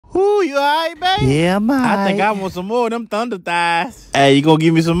Who, you all right, baby? Yeah, I think I want some more of them thunder thighs. Hey, you gonna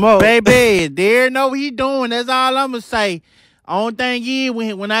give me some more? Baby, Derek know what he doing. That's all I'm gonna say. Only thing is,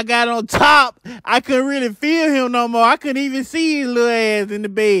 when I got on top, I couldn't really feel him no more. I couldn't even see his little ass in the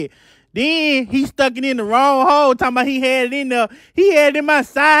bed. Then he stuck it in the wrong hole, talking about he had it in there. He had it in my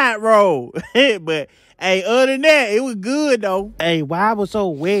side roll. But, hey, other than that, it was good, though. Hey, why I was so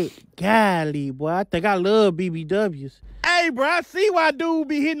wet? Golly, boy, I think I love BBWs. Hey, bro, I see why dude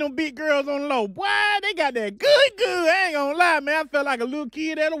be hitting them big girls on the low. Boy, they got that good. I ain't gonna lie, man. I felt like a little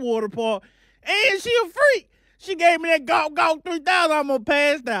kid at a water park. And she a freak. She gave me that gawk 3000. I almost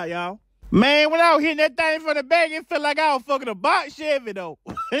passed out, y'all. Man, when I was hitting that thing from the back, it felt like I was fucking a box Chevy, though.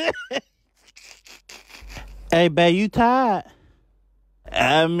 Hey, babe, you tired?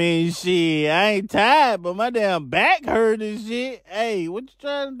 I mean, shit, I ain't tired, but my damn back hurt and shit. Hey, what you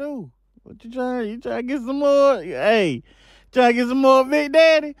trying to do? You trying to get some more? Hey, trying to get some more Big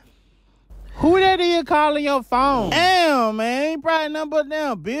Daddy? Who that is calling your phone? Damn, man. Ain't probably nothing but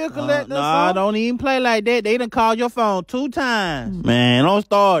damn bill collector. Nah, don't even play like that. They done called your phone 2 times. Man, don't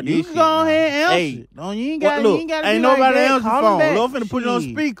start this shit. You go ahead and answer. Hey, you ain't got to ain't nobody answer the phone. Look, I'm finna put it on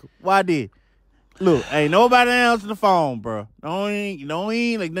speaker. Why did? Look, ain't nobody answer the phone, bro. Don't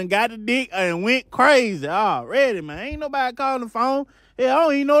even, like, done got the dick and went crazy already, man. Ain't nobody calling the phone. Hell, I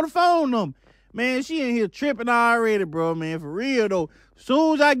don't even know the phone number. Man, she in here tripping already, bro, man. For real, though.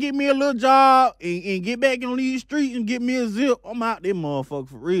 Soon as I get me a little job and get back on these streets and get me a zip, I'm out there, motherfucker,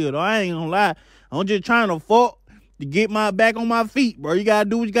 for real, though. I ain't gonna lie. I'm just trying to fuck to get my back on my feet, bro. You gotta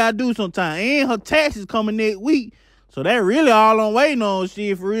do what you gotta do sometimes. And her taxes coming next week. So that really all I'm waiting on,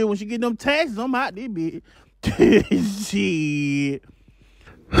 shit, for real. When she get them taxes, I'm out there, bitch. Shit.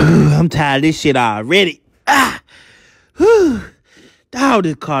 I'm tired of this shit already. Dog,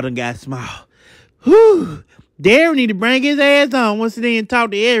 this car done got small. Darren need to bring his ass on once he didn't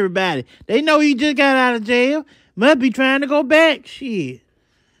talk to everybody. They know he just got out of jail. Must be trying to go back. Shit.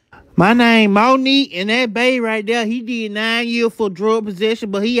 My name Monique, and that babe right there, he did 9 years for drug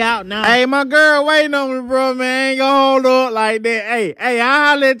possession, but he out now. Hey, my girl waiting on me, bro, man. Ain't gonna hold up like that. Hey,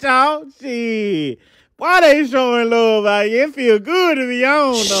 I'll let y'all. Shit. Why they showing love out here? It feel good to be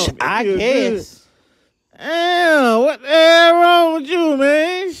on, though. I guess. Damn, what the hell wrong with you,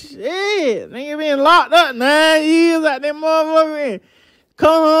 man? Shit, nigga been locked up 9 years out that motherfucker.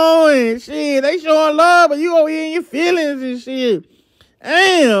 Come on and shit, they showing love, but you over here in your feelings and shit.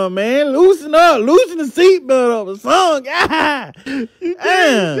 Damn, man, loosen up, loosen the seatbelt up or something. God.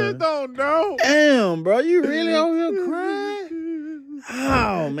 Damn. Don't know. Damn, bro, you really over here crying?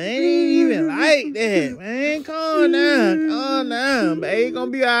 Oh, man, he ain't even like that, man. Calm down, babe. It's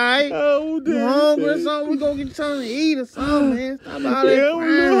gonna be all right. Oh, you hungry or something? We gonna get you something to eat or something, man. Stop all that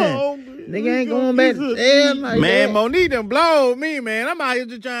crying. Nigga ain't going back to jail like that. Man, Monique done blowed me, man. I'm out here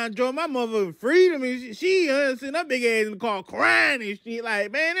just trying to enjoy my motherfucking freedom. And she sitting that big ass in the car crying and shit.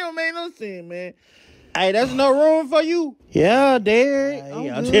 Like, man, it don't make no sense, man. Hey, that's no room for you. Yeah, Derek.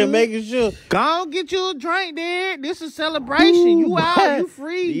 I'm just making sure. Go on, get you a drink, Derek. This is celebration. Ooh, you out, you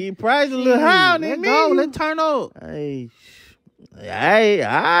free. The price a little higher than me. Let's turn up. Hey,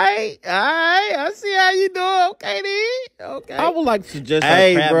 I see how you doing. Okay, then. Okay. I would like to suggest.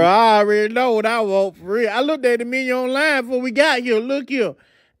 Hey, bro, I already know what I want for real. I looked at the menu online before we got here. Look here.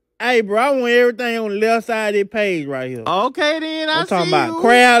 Hey, bro, I want everything on the left side of this page right here. Okay, then. I'm talking about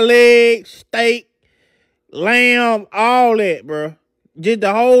crab legs, steak, lamb, all that, bro. Just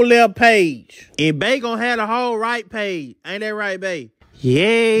the whole left page. And Bay gonna have the whole right page. Ain't that right, Bay?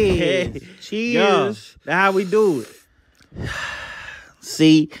 Yeah. Cheers. That's how we do it.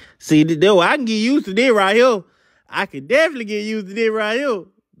 See, I can get used to this right here. I can definitely get used to this right here.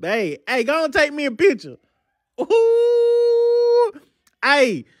 Bay, hey, go and take me a picture. Ooh.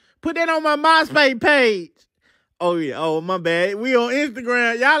 Hey, put that on my MySpace page. Oh, yeah. Oh, my bad. We on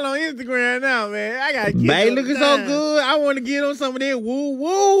Instagram. Y'all on Instagram now, man. I got to get Babe looking so good. I want to get on some of that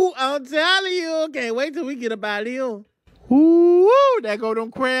woo-woo. I'm telling you. Can't wait till we get up out of here. Woo-woo. There go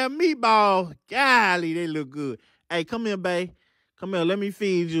them crab meatballs. Golly, they look good. Hey, come here, babe. Come here. Let me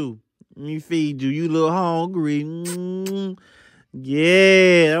feed you. You little hungry.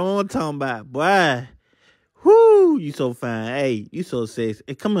 Yeah, that's what I'm talking about. Boy. Whoo, you so fine. Hey, you so sexy.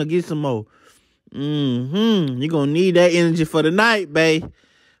 Hey, come here, get some more. You're gonna need that energy for the night, babe.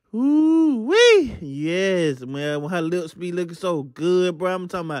 Ooh-wee. Yes, man. When her lips be looking so good, bro. I'm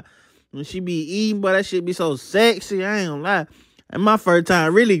talking about when she be eating, boy, that shit be so sexy. I ain't gonna lie. And my first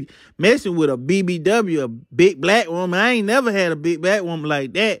time really messing with a BBW, a big black woman. I ain't never had a big black woman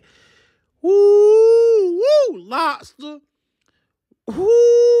like that. Woo, lobster.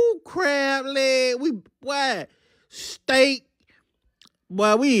 Woo, crab leg. Steak.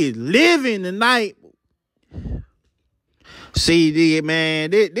 Boy, we is living tonight. See, man,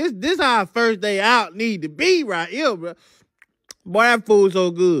 this our first day out need to be right here, bro. Boy, that food so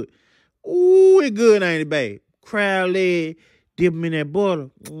good. Ooh, it good, ain't it, babe? Crab leg, dip them in that butter.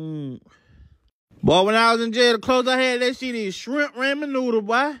 Boy, when I was in jail, the clothes I had, that shit is shrimp ramen noodle,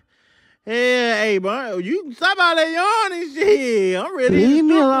 boy. Yeah, hey, bro, you can stop all that yawning shit. I'm ready to leave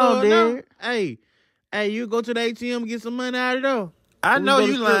me alone, there. Hey, you go to the ATM and get some money out of there. I know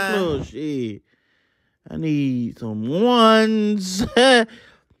you lying. Shit. I need some ones. Hey,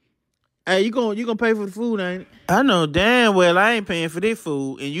 you gonna pay for the food, ain't it? I know damn well I ain't paying for this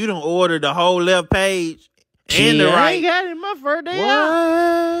food, and you done ordered the whole left page and the right. I ain't got it in my first day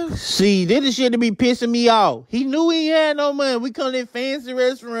out. See, this is shit to be pissing me off. He knew he had no money. We come to this fancy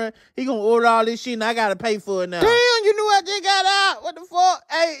restaurant. He gonna order all this shit, and I gotta pay for it now. Damn, you knew I just got out. What the fuck?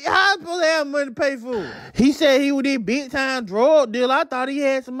 Hey, how I supposed to have money to pay for it? He said he was this big time drug dealer. I thought he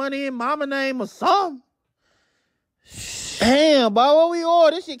had some money in mama name or something. Damn, boy, what we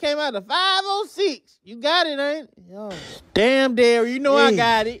ordered? This shit came out to $5.06. You got it, ain't it? Yo. Damn, Derry, you know I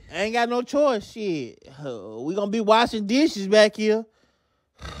got it. I ain't got no choice, shit. We gonna be washing dishes back here.